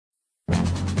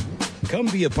Come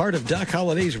be a part of Doc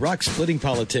Holliday's Rock Splitting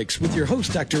Politics with your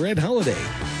host, Dr. Ed Holliday.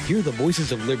 Hear the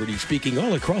voices of liberty speaking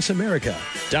all across America.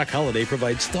 Doc Holliday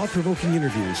provides thought-provoking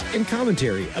interviews and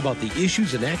commentary about the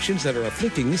issues and actions that are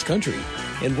afflicting this country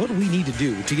and what we need to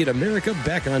do to get America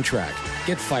back on track.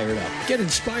 Get fired up, get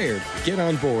inspired, get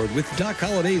on board with Doc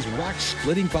Holliday's Rock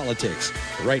Splitting Politics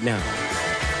right now.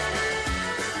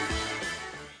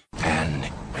 And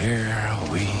here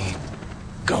we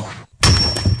go.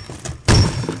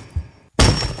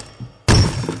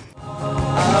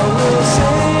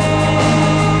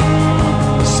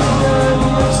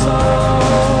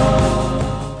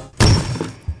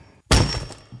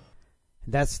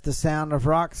 That's the sound of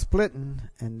rock splitting,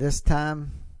 and this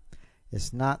time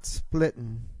it's not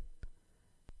splitting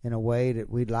in a way that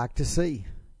we'd like to see.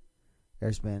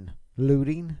 There's been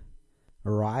looting,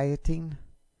 rioting,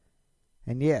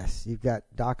 and yes, you've got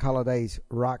Doc Holliday's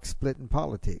Rock Splitting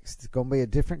Politics. It's going to be a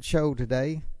different show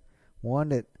today, one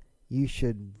that you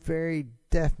should very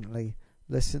definitely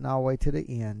listen all the way to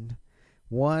the end,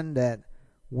 one that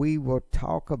we will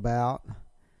talk about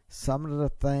some of the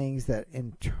things that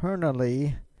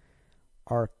internally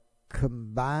are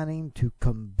combining to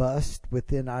combust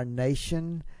within our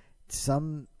nation.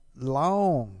 Some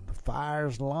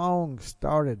fires long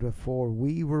started before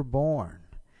we were born.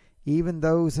 Even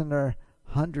those in their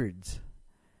hundreds,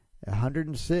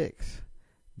 106.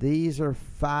 These are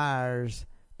fires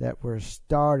that were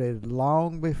started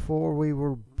long before we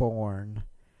were born,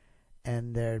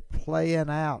 and they're playing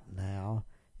out now.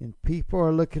 And people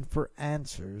are looking for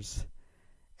answers.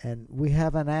 And we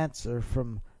have an answer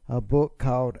from a book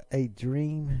called A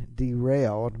Dream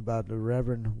Derailed by the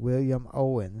Reverend William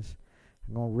Owens.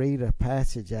 I'm going to read a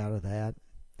passage out of that.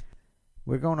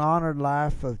 We're going to honor the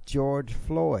life of George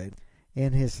Floyd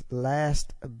in his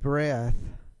last breath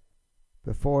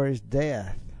before his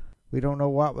death. We don't know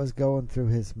what was going through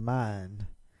his mind,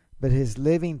 but his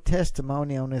living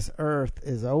testimony on this earth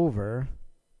is over.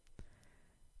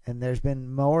 And there's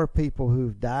been more people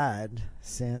who've died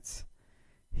since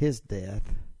his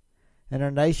death. And our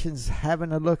nation's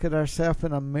having to look at ourselves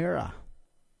in a mirror.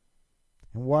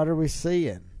 And what are we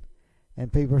seeing?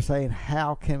 And people are saying,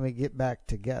 how can we get back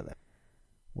together?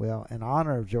 Well, in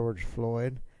honor of George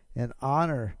Floyd, in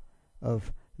honor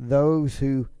of those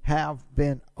who have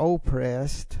been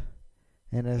oppressed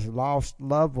and has lost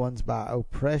loved ones by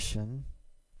oppression,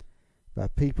 by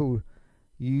people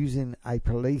using a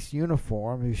police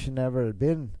uniform who should never have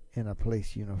been in a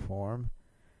police uniform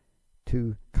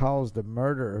to cause the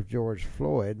murder of George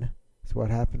Floyd. That's what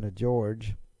happened to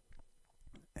George,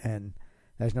 and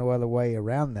there's no other way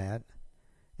around that.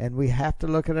 And we have to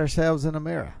look at ourselves in a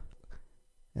mirror.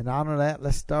 In honor of that,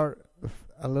 let's start with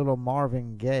a little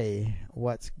Marvin Gaye,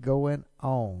 What's Going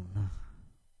On.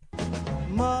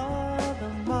 Mother,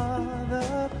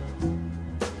 mother,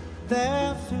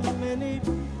 there's too many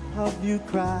of you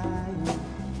crying.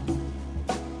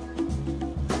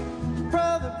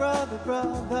 Brother, brother,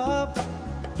 brother,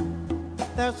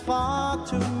 there's far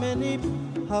too many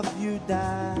of you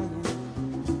dying.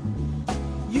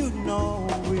 You know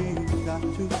we've got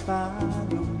to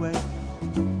find a way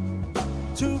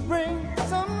to bring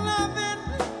some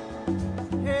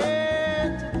loving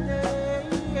here today.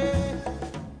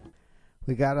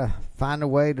 We got to find a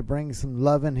way to bring some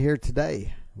loving here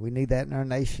today. We need that in our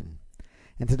nation.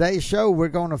 In today's show, we're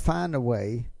going to find a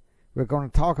way, we're going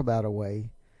to talk about a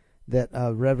way that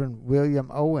Reverend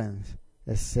William Owens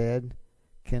has said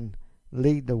can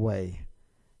lead the way.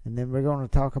 And then we're going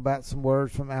to talk about some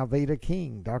words from Alveda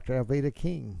King, Dr. Alveda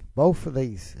King. Both of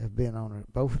these have been on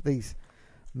it. Both of these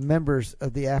members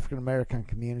of the African American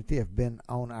community have been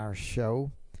on our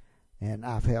show. And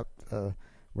I've helped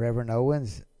Reverend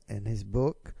Owens in his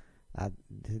book. I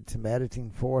did some editing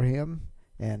for him.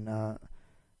 And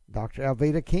Dr.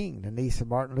 Alveda King, the niece of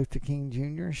Martin Luther King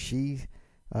Jr., she's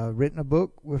written a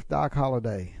book with Doc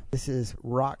Holliday. This is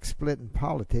Rock Splitting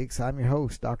Politics. I'm your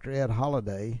host, Dr. Ed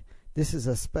Holliday. This is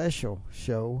a special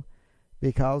show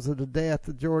because of the death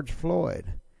of George Floyd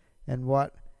and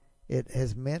what it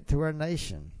has meant to our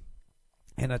nation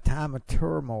in a time of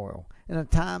turmoil, in a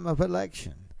time of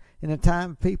election, in a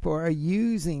time people are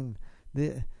using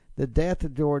the death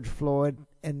of George Floyd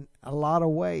in a lot of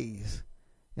ways.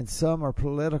 And some are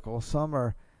political, some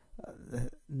are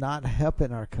not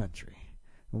helping our country.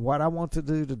 And what I want to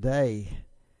do today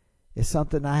is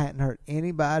something I hadn't heard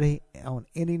anybody on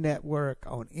any network,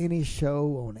 on any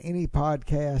show, on any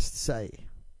podcast say.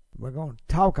 We're going to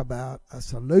talk about a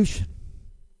solution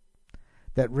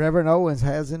that Reverend Owens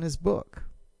has in his book.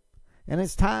 And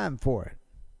it's time for it.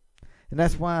 And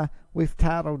that's why we've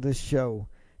titled this show,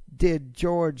 Did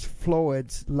George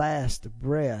Floyd's Last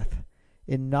Breath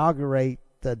inaugurate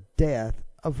the death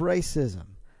of racism.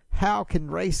 How can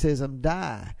racism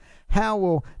die? How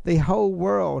will the whole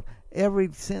world, ever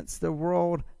since the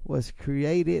world was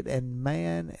created and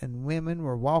man and women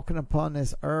were walking upon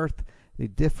this earth to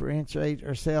differentiate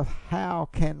ourselves, how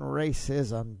can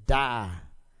racism die?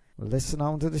 Well, listen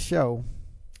on to the show,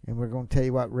 and we're going to tell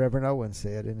you what Reverend Owen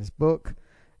said in his book,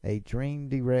 A Dream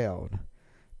Derailed.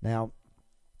 Now,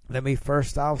 let me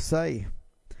first off say,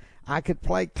 I could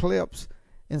play clips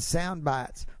and sound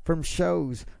bites from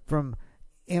shows from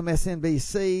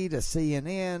MSNBC to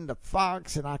CNN to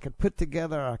Fox, and I could put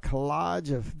together a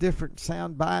collage of different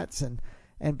sound bites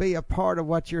and be a part of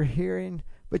what you're hearing.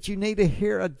 But you need to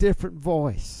hear a different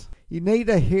voice. You need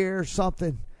to hear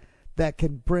something that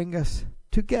can bring us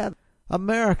together.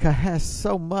 America has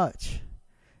so much.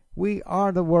 We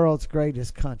are the world's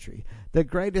greatest country, the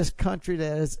greatest country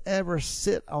that has ever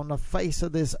sit on the face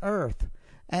of this earth.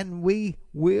 And we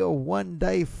will one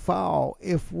day fall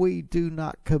if we do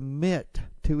not commit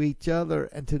to each other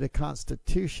and to the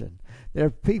Constitution. There are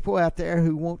people out there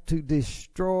who want to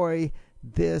destroy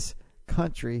this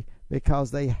country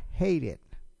because they hate it.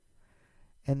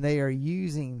 And they are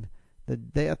using the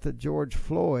death of George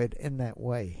Floyd in that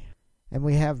way. And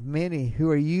we have many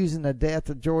who are using the death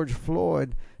of George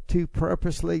Floyd to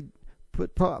purposely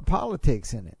put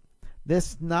politics in it.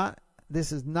 This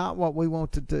is not what we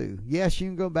want to do. Yes, you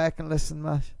can go back and listen to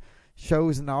my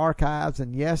shows in the archives,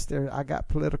 and yes, I got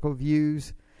political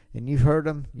views, and you've heard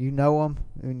them, you know them,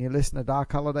 when you listen to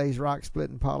Doc Holliday's Rock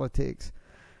Splitting Politics.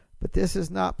 But this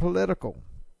is not political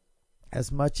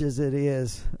as much as it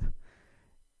is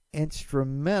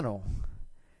instrumental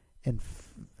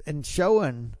in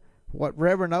showing what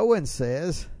Reverend Owen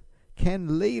says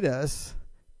can lead us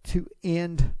to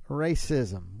end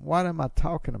racism. What am I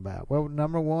talking about? Well,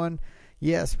 number one,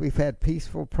 yes, we've had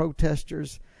peaceful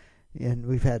protesters, and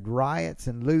we've had riots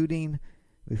and looting.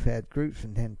 We've had groups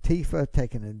from Antifa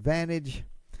taking advantage.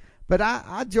 But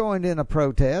I joined in a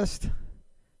protest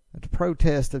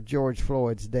of George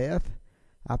Floyd's death.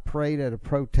 I prayed at a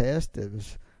protest that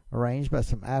was arranged by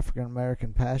some African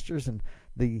American pastors, and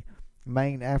the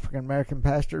main African American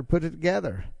pastor put it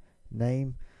together.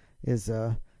 Name is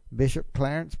Bishop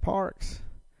Clarence Parks.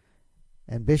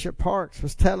 And Bishop Parks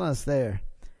was telling us there.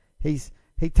 He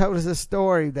told us a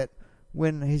story that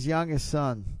when his youngest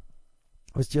son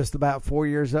was just about 4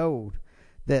 years old,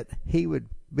 that he would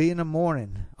be in the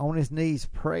morning on his knees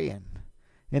praying.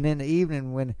 And in the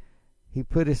evening when he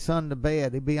put his son to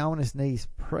bed, he'd be on his knees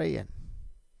praying.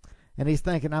 And he's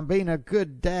thinking, I'm being a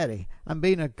good daddy. I'm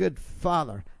being a good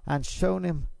father. I'm showing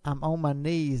him I'm on my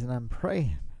knees and I'm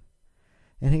praying.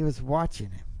 And he was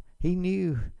watching him. He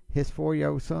knew his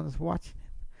 4-year-old son was watching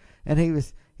him. And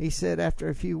he said after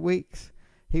a few weeks,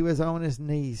 he was on his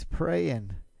knees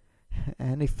praying.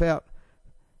 And he felt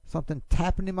something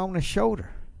tapping him on the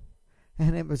shoulder.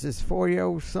 And it was his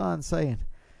 4-year-old son saying,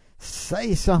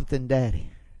 say something,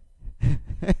 Daddy.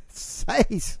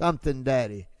 Say something,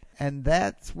 Daddy. And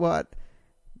that's what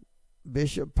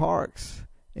Bishop Parks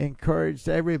encouraged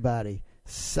everybody.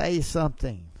 Say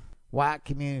something. White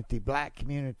community, black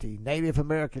community, Native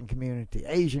American community,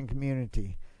 Asian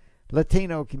community,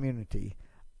 Latino community.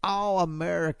 All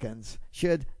Americans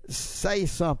should say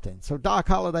something. So Doc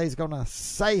Holliday is going to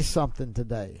say something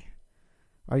today.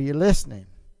 Are you listening?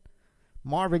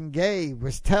 Marvin Gaye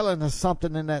was telling us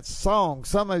something in that song.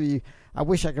 Some of you, I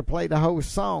wish I could play the whole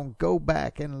song. Go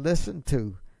back and listen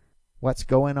to what's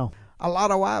going on. A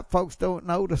lot of white folks don't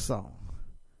know the song.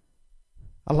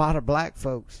 A lot of black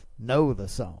folks know the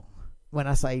song. When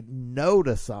I say know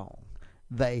the song,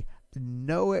 they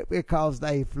know it because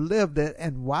they've lived it.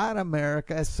 And white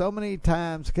America so many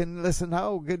times can listen to,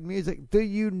 oh, good music. Do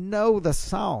you know the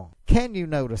song? Can you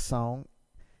know the song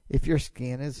if your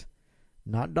skin is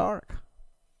not dark?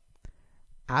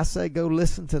 I say go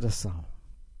listen to the song.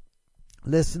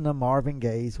 Listen to Marvin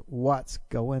Gaye's What's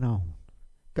Going On.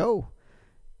 Go.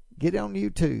 Get it on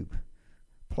YouTube.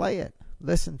 Play it.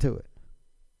 Listen to it.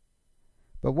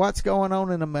 But what's going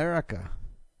on in America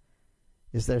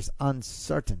is there's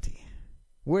uncertainty.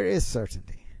 Where is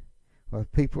certainty? Well,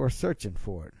 people are searching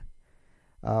for it.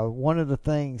 One of the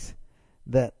things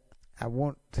that I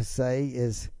want to say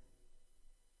is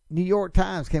New York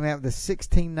Times came out with the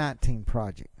 1619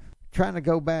 Project, trying to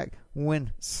go back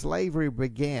when slavery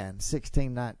began,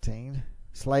 1619.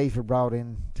 Slaves were brought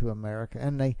into America,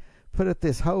 and they put up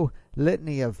this whole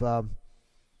litany of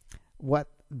what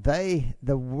they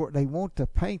want to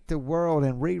paint the world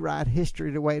and rewrite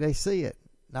history the way they see it.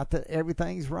 Not that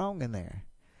everything's wrong in there,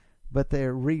 but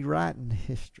they're rewriting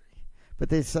history. But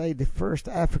they say the first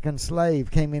African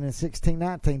slave came in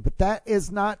 1619, but that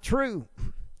is not true.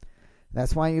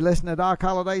 That's why you listen to Doc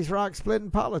Holliday's Rock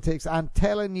Splitting Politics. I'm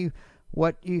telling you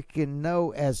what you can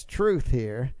know as truth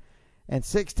here. And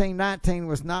 1619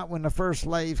 was not when the first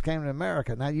slaves came to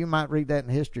America. Now, you might read that in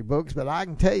history books, but I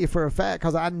can tell you for a fact,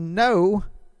 because I know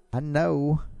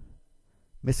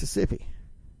Mississippi.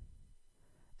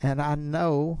 And I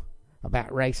know about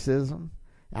racism.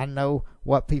 I know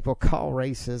what people call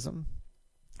racism.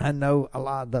 I know a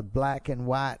lot of the black and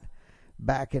white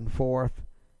back and forth.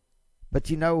 But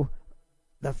you know,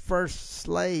 the first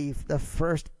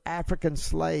African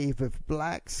slave with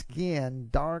black skin,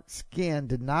 dark skin,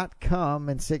 did not come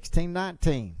in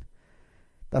 1619.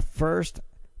 The first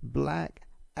black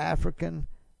African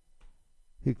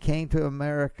who came to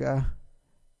America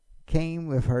came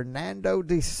with Hernando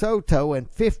de Soto in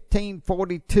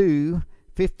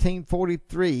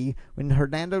 1543, when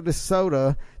Hernando de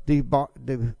Soto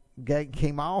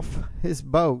came off his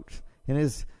boat and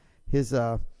his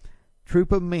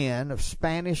troop of men, of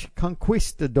Spanish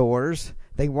conquistadors.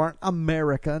 They weren't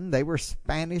American. They were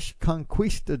Spanish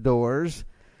conquistadors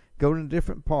going to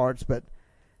different parts, but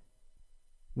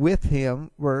with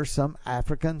him were some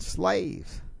African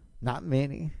slaves. Not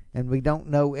many. And we don't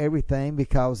know everything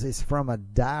because it's from a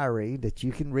diary that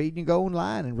you can read. You go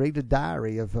online and read a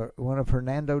diary of one of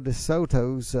Hernando de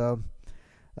Soto's.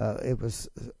 It was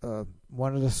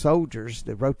one of the soldiers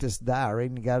that wrote this diary.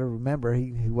 And you got to remember,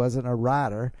 he wasn't a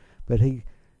writer, but he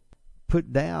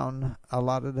put down a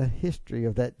lot of the history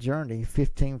of that journey,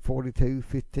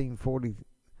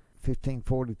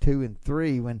 1542 and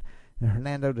 3, when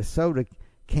Hernando de Soto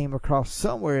came across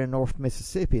somewhere in North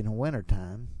Mississippi in the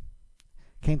wintertime,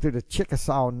 came through the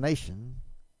Chickasaw Nation.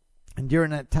 And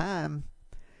during that time,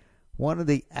 one of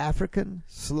the African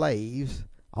slaves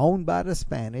owned by the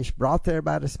Spanish, brought there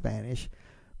by the Spanish,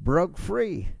 broke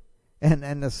free.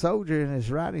 And the soldier in his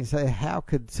writing said, how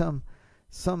could someone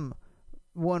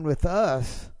with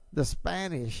us, the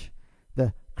Spanish,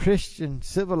 the Christian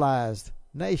civilized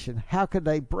nation, how could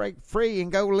they break free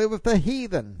and go live with the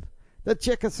heathen, the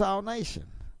Chickasaw Nation?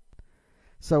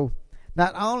 So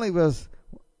not only was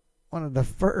one of the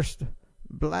first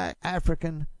black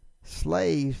African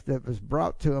slaves that was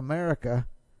brought to America,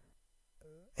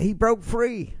 he broke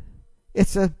free.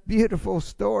 It's a beautiful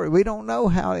story. We don't know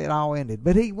how it all ended,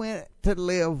 but he went to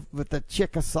live with the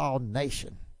Chickasaw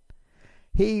Nation.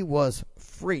 He was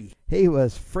free. He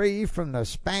was free from the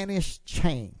Spanish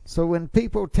chain. So when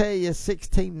people tell you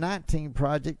 1619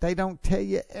 project, they don't tell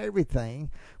you everything.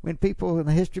 When people in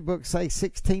the history books say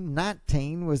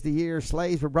 1619 was the year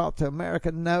slaves were brought to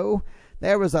America, no.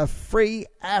 There was a free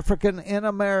African in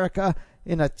America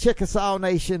in a Chickasaw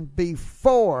Nation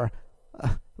before,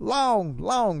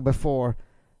 long before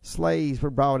slaves were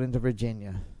brought into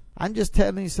Virginia. I'm just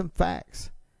telling you some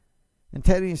facts and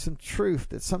telling you some truth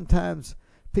that sometimes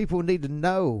people need to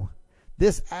know.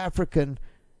 This African,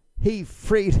 he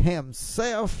freed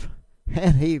himself,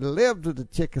 and he lived with the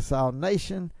Chickasaw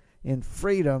Nation in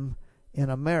freedom in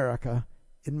America,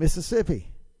 in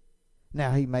Mississippi.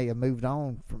 Now, he may have moved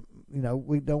on from,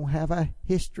 we don't have a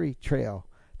history trail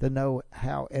to know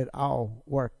how it all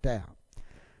worked out.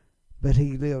 But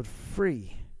he lived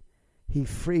free. He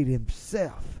freed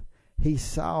himself. He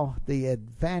saw the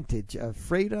advantage of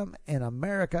freedom in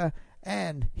America,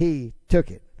 and he took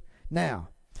it. Now,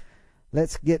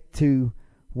 let's get to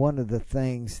one of the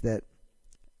things that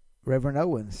Reverend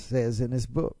Owens says in his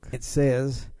book. It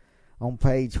says on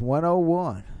page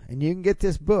 101, and you can get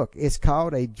this book. It's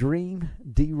called A Dream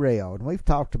Derailed. And we've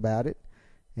talked about it,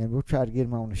 and we'll try to get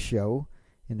him on the show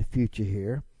in the future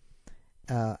here.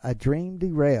 A Dream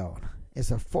Derailed.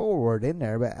 It's a foreword in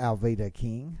there by Alveda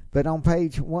King. But on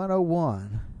page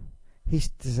 101, he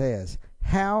says,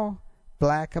 how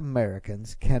black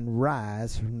Americans can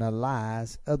rise from the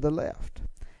lies of the left.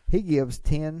 He gives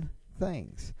 10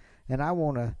 things. And I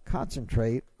want to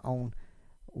concentrate on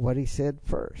what he said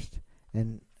first.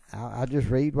 And I'll just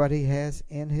read what he has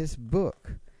in his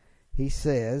book. He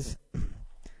says,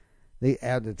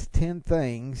 out of the 10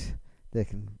 things that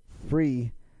can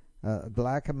free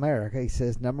black America, he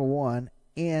says, number 1,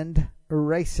 end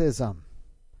racism.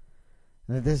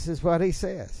 Now, this is what he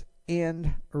says,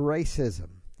 end racism.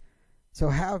 So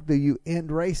how do you end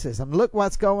racism? Look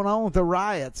what's going on with the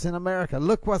riots in America.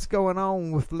 Look what's going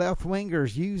on with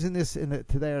left-wingers using this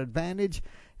to their advantage.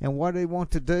 And what do they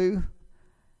want to do?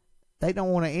 They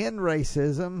don't want to end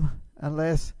racism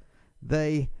unless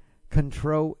they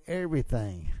control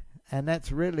everything. And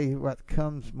that's really what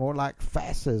comes more like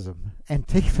fascism.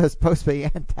 Antifa is supposed to be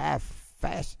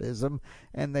anti-fascism,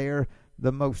 and they're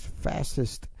the most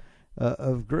fascist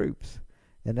of groups.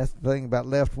 And that's the thing about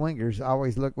left-wingers.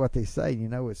 Always look what they say.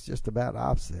 It's just about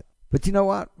opposite. But you know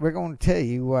what? We're going to tell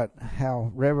you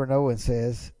how Reverend Owen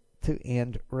says to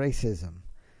end racism.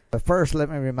 But first, let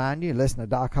me remind you, listen to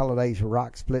Doc Holliday's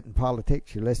Rock Splitting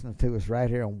Politics. You're listening to us right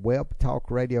here on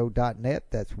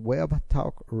webtalkradio.net. That's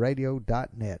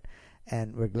webtalkradio.net.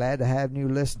 And we're glad to have new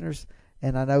listeners.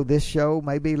 And I know this show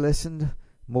may be listened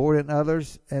more than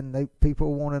others, and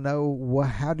people want to know,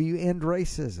 how do you end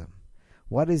racism?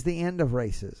 What is the end of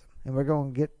racism? And we're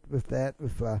going to get with that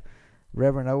with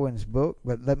Reverend Owen's book.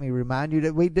 But let me remind you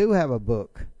that we do have a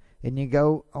book. And you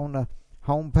go on the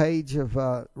homepage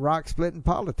of Rock Splitting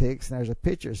Politics, and there's a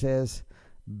picture that says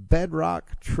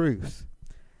Bedrock Truth,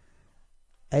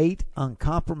 8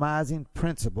 Uncompromising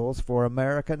Principles for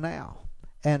America Now.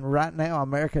 And right now,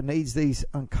 America needs these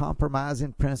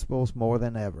uncompromising principles more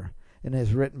than ever. And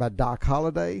it's written by Doc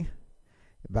Holliday,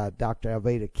 by Dr.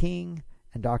 Alveda King,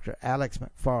 and Dr. Alex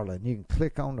McFarland. You can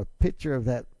click on the picture of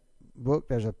that book.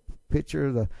 There's a picture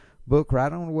of the book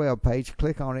right on the web page.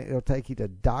 Click on it. It'll take you to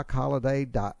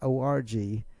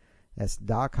docholliday.org. That's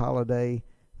docholliday,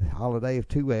 holiday of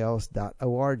 2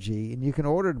 L's.org. And you can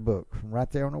order the book from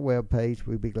right there on the web page.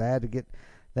 We'd be glad to get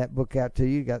that book out to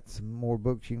you. Got some more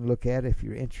books you can look at if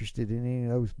you're interested in any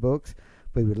of those books.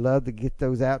 We would love to get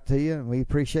those out to you, and we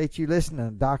appreciate you listening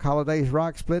to Doc Holliday's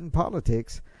Rock Splitting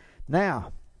Politics.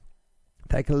 Now,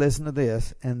 take a listen to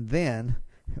this, and then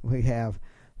we have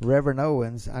Reverend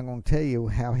Owens. I'm going to tell you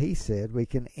how he said we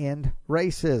can end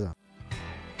racism.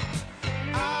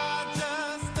 I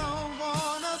just don't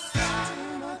want to stop.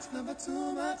 Too much, never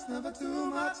too much, never too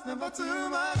much, never too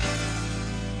much.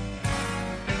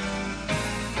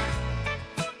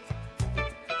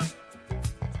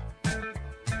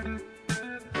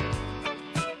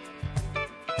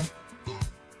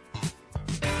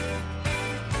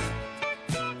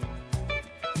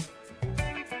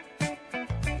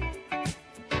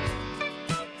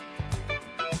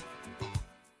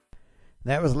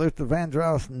 That was Luther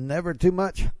Vandross, Never Too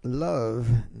Much Love.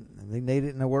 We need it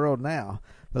in the world now.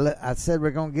 But I said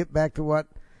we're going to get back to what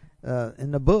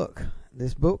in the book.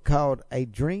 This book called A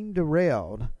Dream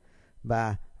Derailed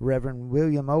by Reverend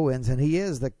William Owens. And he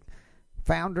is the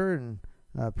founder and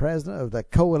president of the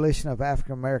Coalition of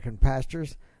African American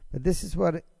Pastors. But this is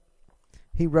what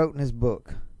he wrote in his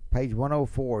book, page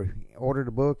 104. Order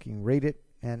the book, you can read it.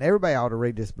 And everybody ought to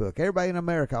read this book. Everybody in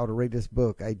America ought to read this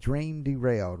book, A Dream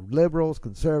Derailed. Liberals,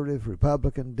 conservative,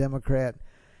 Republican, Democrat,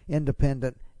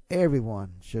 Independent,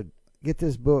 everyone should get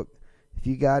this book. If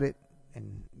you got it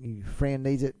and your friend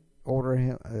needs it,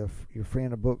 order your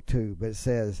friend a book too. But it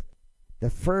says, the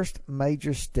first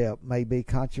major step may be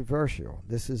controversial.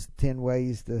 This is 10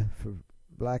 ways for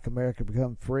Black America to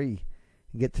become free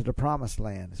and get to the promised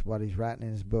land, is what he's writing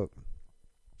in his book.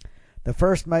 The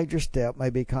first major step may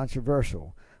be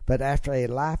controversial, but after a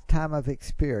lifetime of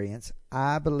experience,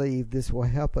 I believe this will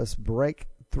help us break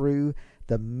through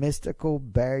the mystical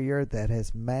barrier that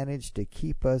has managed to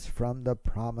keep us from the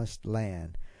promised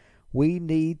land. We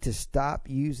need to stop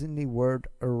using the word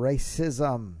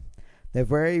racism. The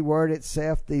very word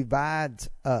itself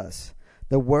divides us.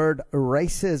 The word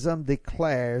racism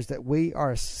declares that we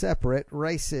are separate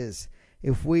races.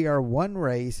 If we are one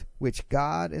race, which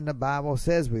God in the Bible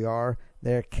says we are,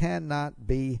 there cannot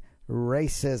be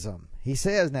racism. He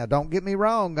says, now don't get me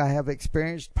wrong, I have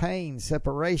experienced pain,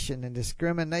 separation, and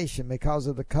discrimination because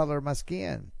of the color of my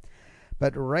skin.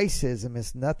 But racism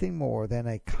is nothing more than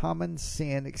a common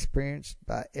sin experienced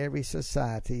by every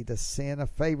society, the sin of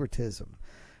favoritism.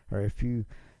 Or if you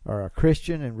are a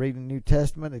Christian and read the New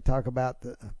Testament, they talk about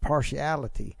the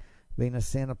partiality, being a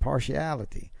sin of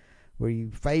partiality, where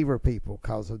you favor people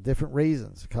because of different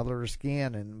reasons, color of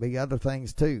skin, and big other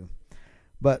things too.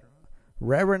 But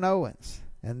Reverend Owens,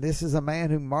 and this is a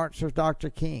man who marched with Dr.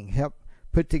 King, helped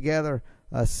put together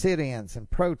sit-ins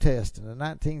and protests in the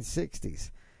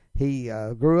 1960s. He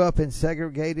grew up in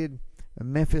segregated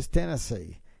Memphis,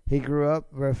 Tennessee. He grew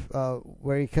up with,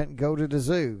 where he couldn't go to the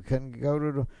zoo, couldn't go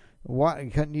to he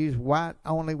couldn't use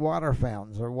white-only water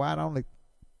fountains or white-only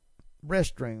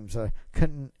restrooms,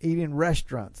 couldn't eat in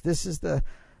restaurants. This is the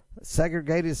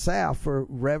segregated South where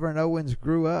Reverend Owens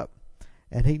grew up,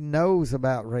 and he knows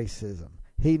about racism.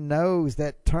 He knows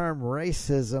that term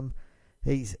racism.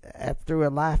 He's after a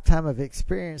lifetime of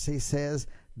experience, he says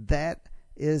that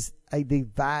is a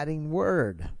dividing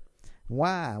word.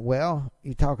 Why? Well,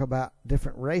 you talk about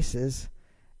different races,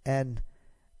 and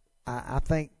I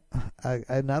think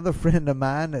another friend of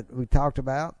mine that we talked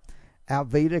about,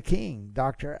 Alveda King,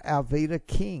 Dr. Alveda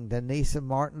King, the niece of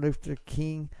Martin Luther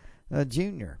King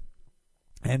Jr.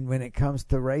 And when it comes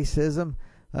to racism,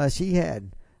 she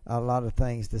had a lot of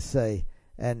things to say.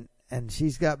 And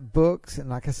she's got books, and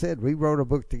like I said, we wrote a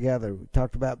book together. We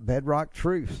talked about Bedrock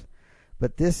Truth.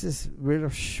 But this is real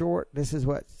short. This is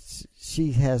what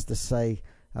she has to say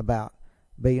about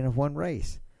being of one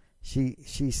race. She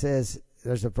says,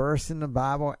 there's a verse in the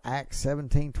Bible, Acts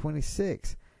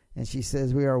 17:26, and she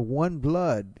says we are one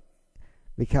blood,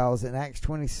 because in Acts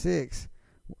 26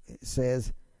 it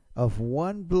says, of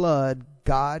one blood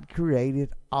God created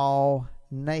all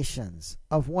nations.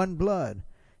 Of one blood.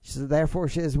 So therefore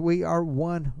she says we are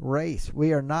one race.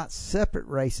 We are not separate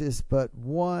races, but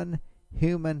one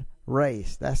human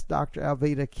race. That's Dr.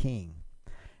 Alveda King.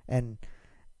 And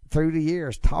through the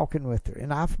years, talking with her,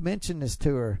 and I've mentioned this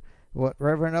to her, what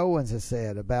Reverend Owens has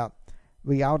said about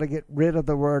we ought to get rid of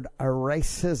the word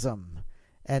racism.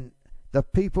 And the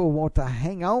people want to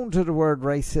hang on to the word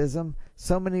racism.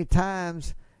 So many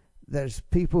times there's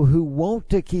people who want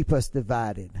to keep us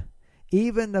divided.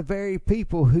 Even the very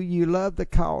people who you love to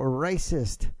call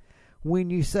racist. When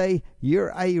you say you're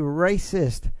a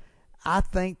racist, I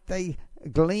think they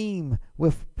gleam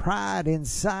with pride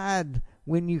inside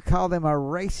when you call them a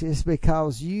racist,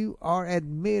 because you are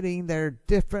admitting they're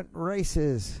different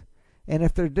races. And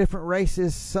if they're different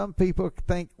races, some people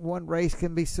think one race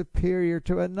can be superior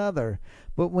to another.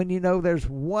 But when you know there's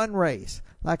one race,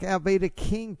 like Alveda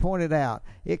King pointed out,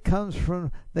 it comes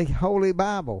from the Holy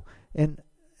Bible. In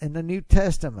the New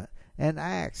Testament and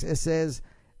Acts, it says,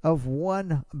 of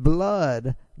one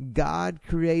blood God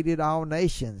created all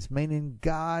nations, meaning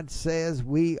God says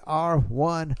we are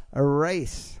one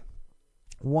race.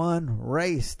 One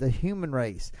race, the human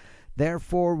race.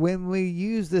 Therefore, when we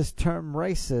use this term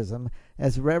racism,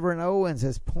 as Reverend Owens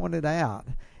has pointed out,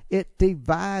 it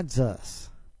divides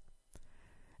us.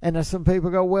 And there's some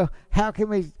people go, well, how can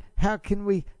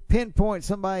we pinpoint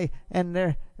somebody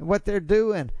and what they're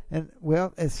doing? And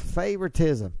well, it's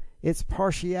favoritism, it's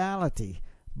partiality.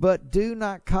 But do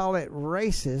not call it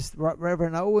racist. What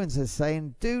Reverend Owens is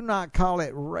saying, do not call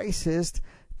it racist.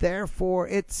 Therefore,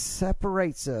 it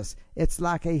separates us. It's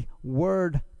like a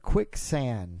word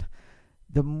quicksand.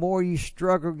 The more you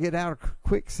struggle to get out of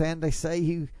quicksand, they say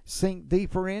you sink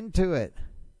deeper into it.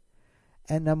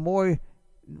 And the more,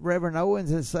 Reverend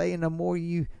Owens is saying, the more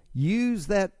you use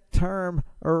that term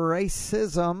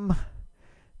racism,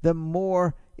 the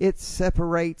more it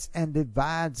separates and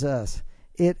divides us.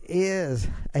 It is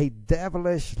a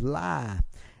devilish lie.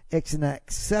 It's an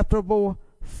acceptable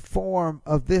form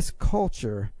of this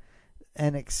culture.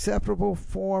 An acceptable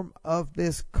form of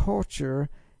this culture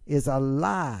is a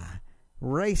lie.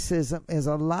 Racism is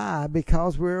a lie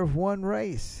because we're of one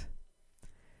race.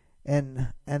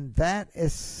 And that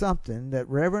is something that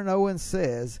Reverend Owen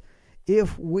says,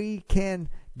 if we can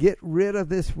get rid of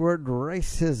this word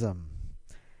racism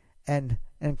and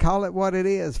call it what it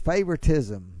is,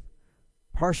 favoritism,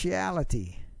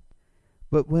 partiality.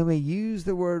 But when we use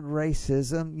the word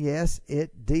racism, yes,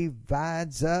 it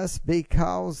divides us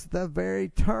because the very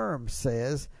term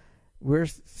says we're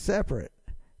separate.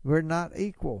 We're not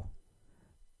equal.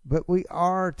 But we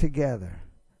are together.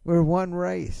 We're one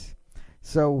race.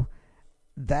 So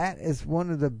that is one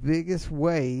of the biggest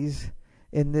ways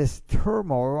in this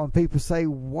turmoil. When people say,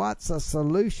 what's a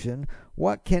solution?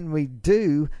 What can we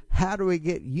do? How do we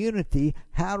get unity?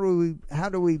 How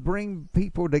do we bring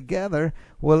people together?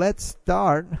 Well, let's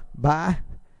start by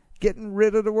getting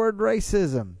rid of the word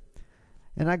racism.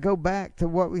 And I go back to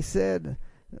what we said,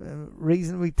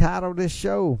 reason we titled this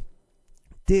show,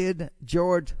 did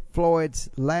George Floyd's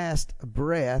last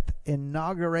breath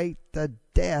inaugurate the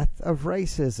death of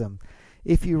racism?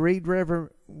 If you read Reverend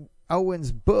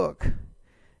Owen's book,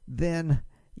 then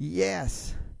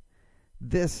yes,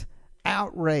 this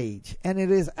outrage, and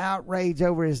it is outrage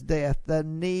over his death. The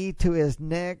knee to his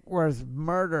neck was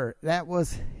murder. That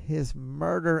was his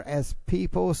murder, as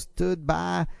people stood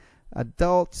by,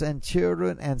 adults and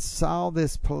children, and saw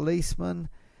this policeman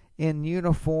in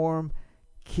uniform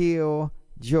kill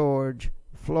George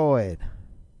Floyd.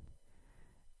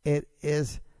 It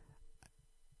is,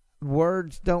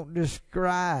 words don't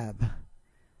describe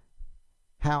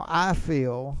how I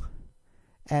feel.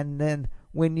 And then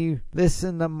when you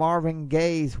listen to Marvin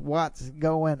Gaye's What's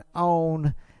Going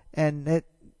On, and it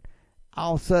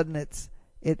all of a sudden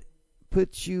it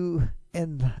puts you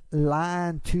in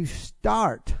line to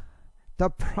start the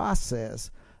process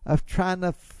of trying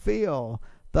to feel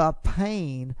the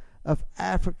pain of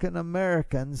African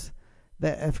Americans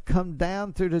that have come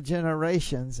down through the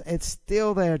generations. It's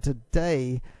still there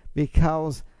today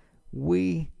because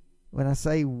we, when I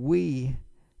say we,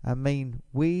 I mean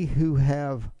we who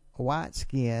have white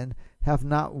skin have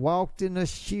not walked in the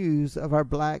shoes of our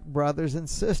black brothers and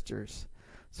sisters.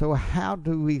 So how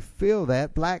do we feel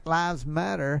that? Black Lives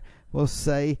Matter will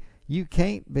say, you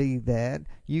can't be that,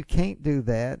 you can't do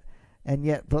that, and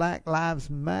yet Black Lives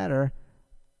Matter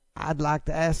I'd like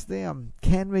to ask them,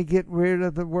 can we get rid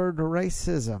of the word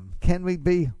racism? Can we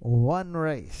be one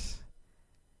race?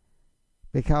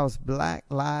 Because Black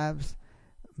Lives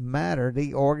Matter,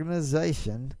 the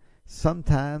organization,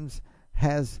 sometimes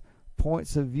has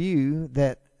points of view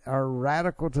that are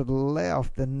radical to the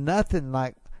left and nothing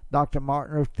like Dr.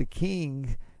 Martin Luther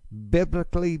King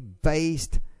biblically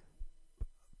based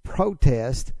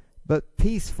protest, but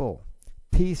peaceful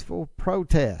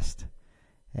protest.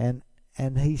 And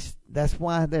that's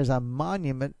why there's a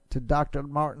monument to Dr.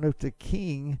 Martin Luther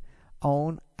King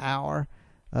on our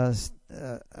at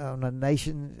our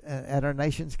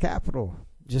nation's capital,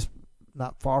 just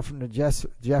not far from the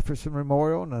Jefferson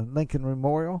Memorial and the Lincoln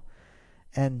Memorial.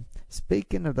 And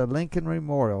speaking of the Lincoln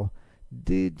Memorial,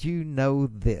 did you know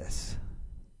this?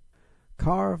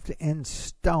 Carved in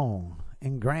stone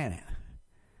and granite,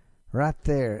 right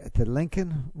there at the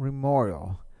Lincoln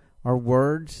Memorial, are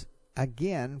words,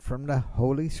 again, from the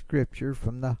Holy Scripture,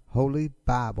 from the Holy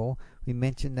Bible. We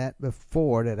mentioned that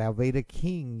before, that Alveda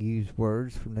King used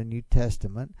words from the New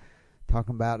Testament,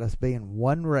 talking about us being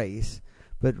one race,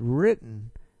 but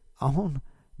written on,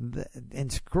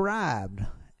 inscribed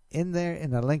in there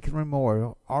in the Lincoln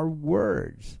Memorial are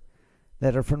words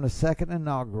that are from the second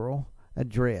inaugural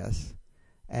address,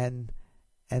 and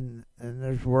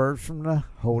there's words from the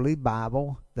Holy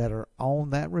Bible that are on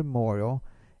that memorial.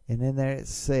 And in there it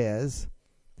says,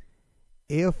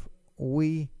 if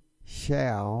we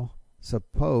shall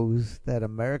suppose that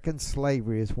American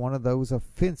slavery is one of those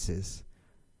offenses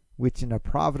which in the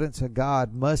providence of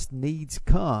God must needs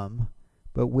come,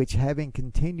 but which having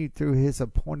continued through his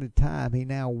appointed time he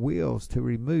now wills to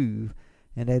remove,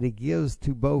 and that he gives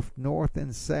to both North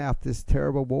and South this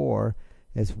terrible war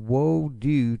as woe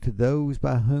due to those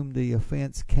by whom the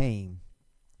offense came,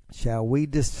 shall we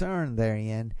discern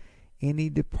therein any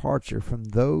departure from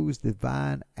those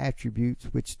divine attributes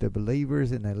which the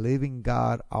believers in a living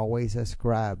God always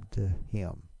ascribe to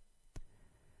him?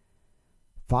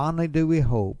 Fondly do we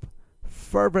hope,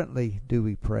 fervently do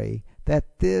we pray,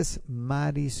 that this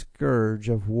mighty scourge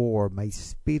of war may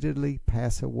speedily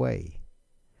pass away.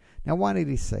 Now, why did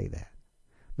he say that?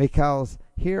 Because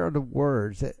here are the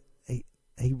words that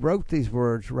he wrote these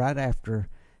words right after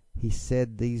he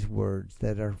said these words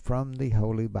that are from the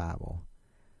Holy Bible.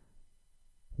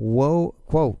 Woe,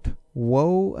 quote,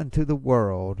 woe unto the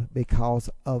world because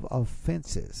of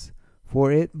offenses,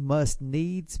 for it must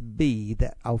needs be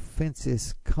that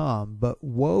offenses come, but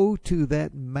woe to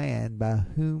that man by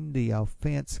whom the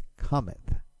offense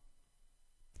cometh.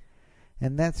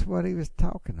 And that's what he was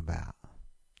talking about.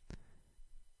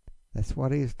 That's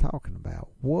what he was talking about.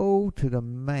 Woe to the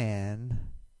man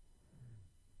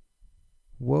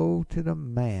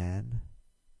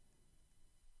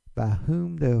by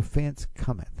whom the offense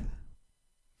cometh.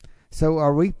 So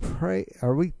are we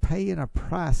paying a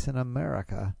price in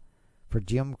America for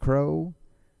Jim Crow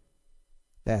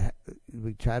that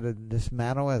we tried to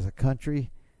dismantle as a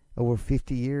country over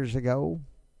 50 years ago,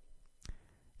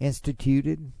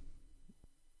 instituted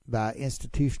by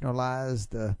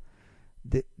institutionalized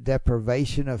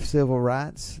deprivation of civil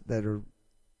rights that are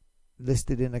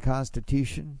listed in the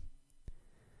Constitution?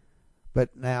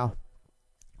 But now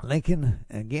Lincoln,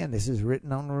 again, this is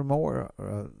written on the memorial,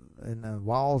 in the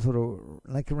walls of the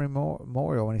Lincoln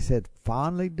Memorial, and he said,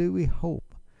 fondly do we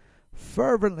hope,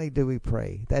 fervently do we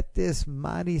pray, that this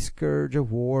mighty scourge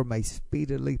of war may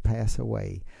speedily pass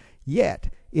away.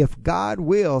 Yet, if God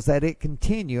wills that it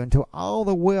continue until all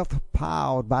the wealth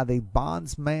piled by the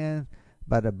bondsman's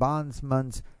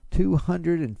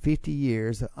 250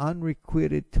 years of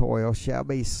unrequited toil shall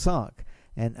be sunk,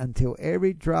 and until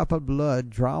every drop of blood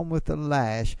drawn with the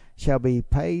lash shall be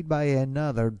paid by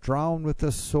another drawn with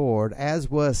the sword, as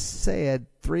was said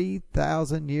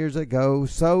 3,000 years ago,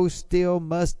 so still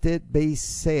must it be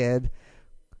said.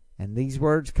 And these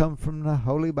words come from the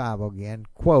Holy Bible again,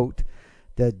 quote,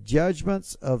 the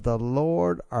judgments of the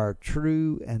Lord are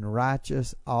true and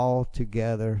righteous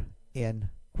altogether, end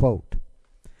quote.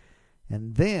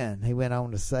 And then he went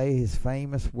on to say his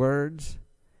famous words,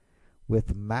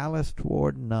 with malice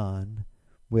toward none,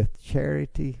 with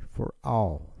charity for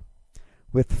all,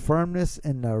 with firmness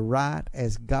in the right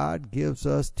as God gives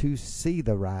us to see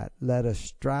the right, let us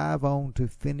strive on to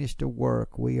finish the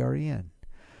work we are in,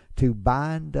 to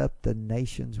bind up the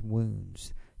nation's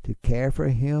wounds, to care for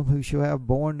him who shall have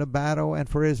borne the battle, and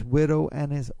for his widow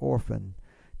and his orphan,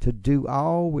 to do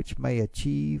all which may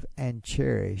achieve and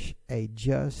cherish a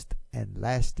just and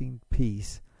lasting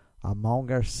peace among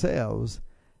ourselves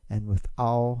and with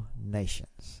all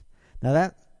nations.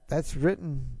 Now that's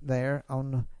written there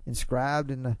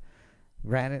inscribed in the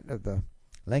granite of the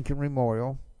Lincoln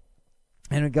Memorial,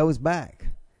 and it goes back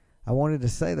I wanted to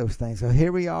say those things. So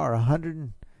here we are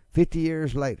 150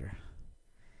 years later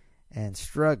and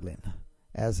struggling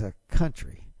as a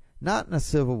country. Not in a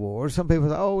civil war. Some people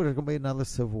say, oh, there's going to be another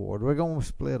civil war. We're going to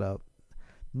split up.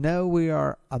 No, we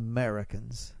are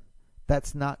Americans.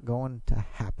 That's not going to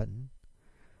happen.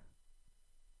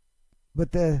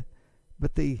 But the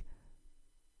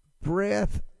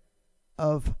breath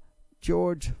of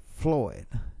George Floyd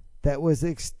that was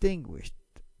extinguished,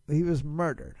 he was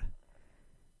murdered.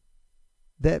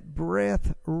 That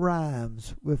breath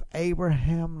rhymes with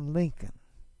Abraham Lincoln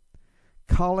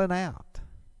calling out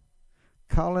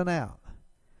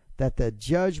that the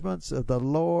judgments of the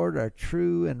Lord are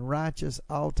true and righteous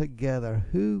altogether.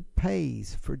 Who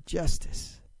pays for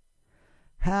justice?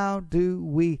 How do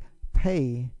we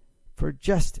pay for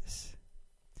justice?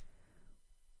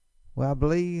 Well, I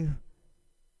believe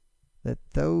that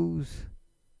those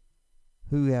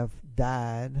who have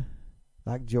died,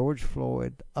 like George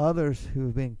Floyd, others who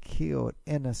have been killed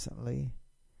innocently,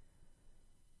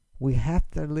 we have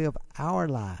to live our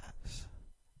lives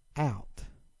out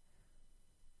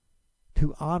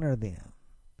to honor them.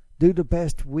 Do the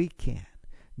best we can.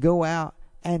 Go out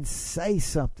and say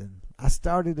something. I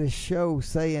started a show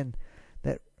saying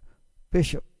that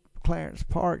Bishop Clarence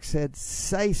Park said,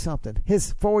 say something.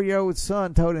 His 4-year-old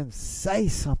son told him, say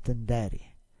something,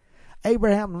 Daddy.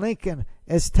 Abraham Lincoln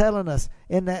is telling us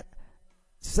in that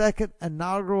second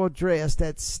inaugural address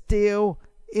that's still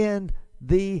in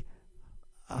the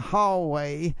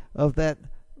hallway of that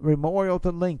memorial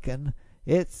to Lincoln.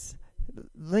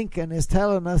 Lincoln is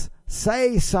telling us,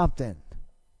 say something.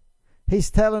 He's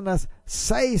telling us,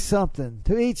 say something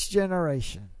to each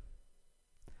generation.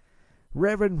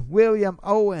 Reverend William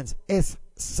Owens is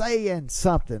saying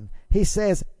something. He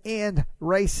says, end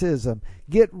racism.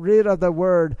 Get rid of the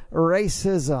word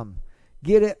racism.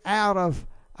 Get it out of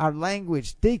our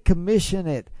language. Decommission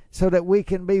it so that we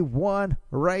can be one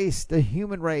race, the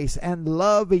human race, and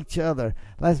love each other.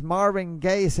 As Marvin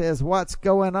Gaye says, what's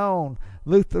going on?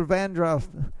 Luther Vandross,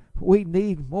 we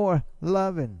need more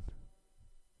loving.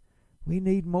 We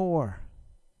need more.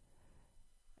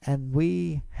 And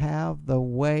we have the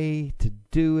way to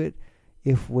do it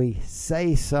if we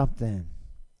say something.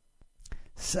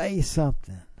 Say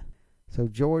something. So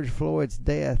George Floyd's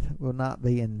death will not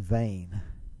be in vain.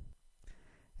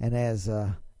 And as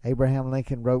Abraham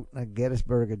Lincoln wrote in the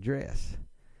Gettysburg Address,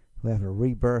 we have a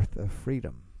rebirth of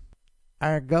freedom.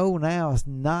 Our goal now is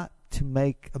not to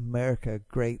make America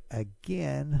great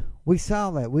again. We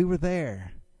saw that. We were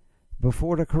there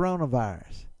before the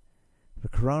coronavirus. The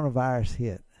coronavirus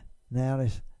hit. Now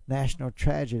this national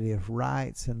tragedy of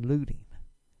riots and looting.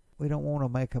 We don't want to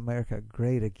make America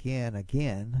great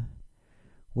again.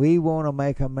 We want to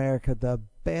make America the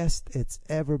best it's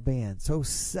ever been. So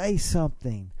say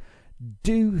something.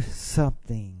 Do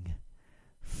something.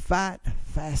 Fight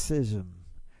fascism.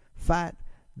 Fight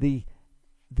the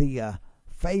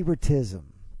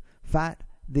favoritism. Fight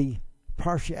the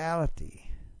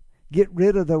partiality. Get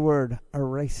rid of the word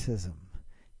racism.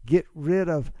 Get rid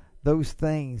of those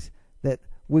things that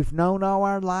we've known all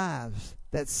our lives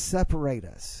that separate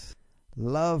us.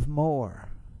 Love more.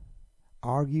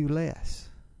 Argue less.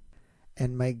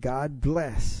 And may God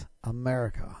bless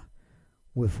America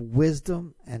with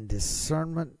wisdom and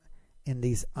discernment in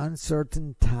these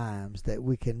uncertain times, that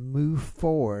we can move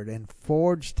forward and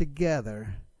forge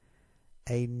together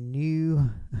a new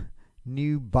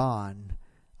bond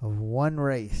of one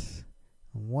race,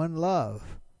 one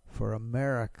love for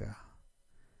America.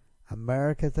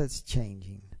 America that's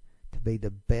changing to be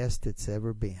the best it's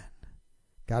ever been.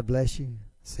 God bless you.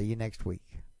 See you next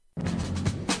week.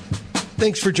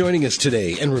 Thanks for joining us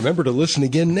today, and remember to listen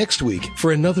again next week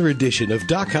for another edition of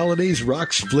Doc Holliday's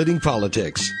Rock Splitting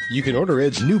Politics. You can order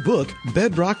Ed's new book,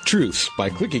 Bedrock Truths,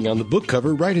 by clicking on the book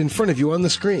cover right in front of you on the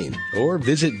screen, or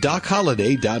visit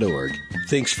DocHolliday.org.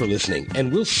 Thanks for listening,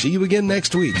 and we'll see you again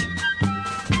next week.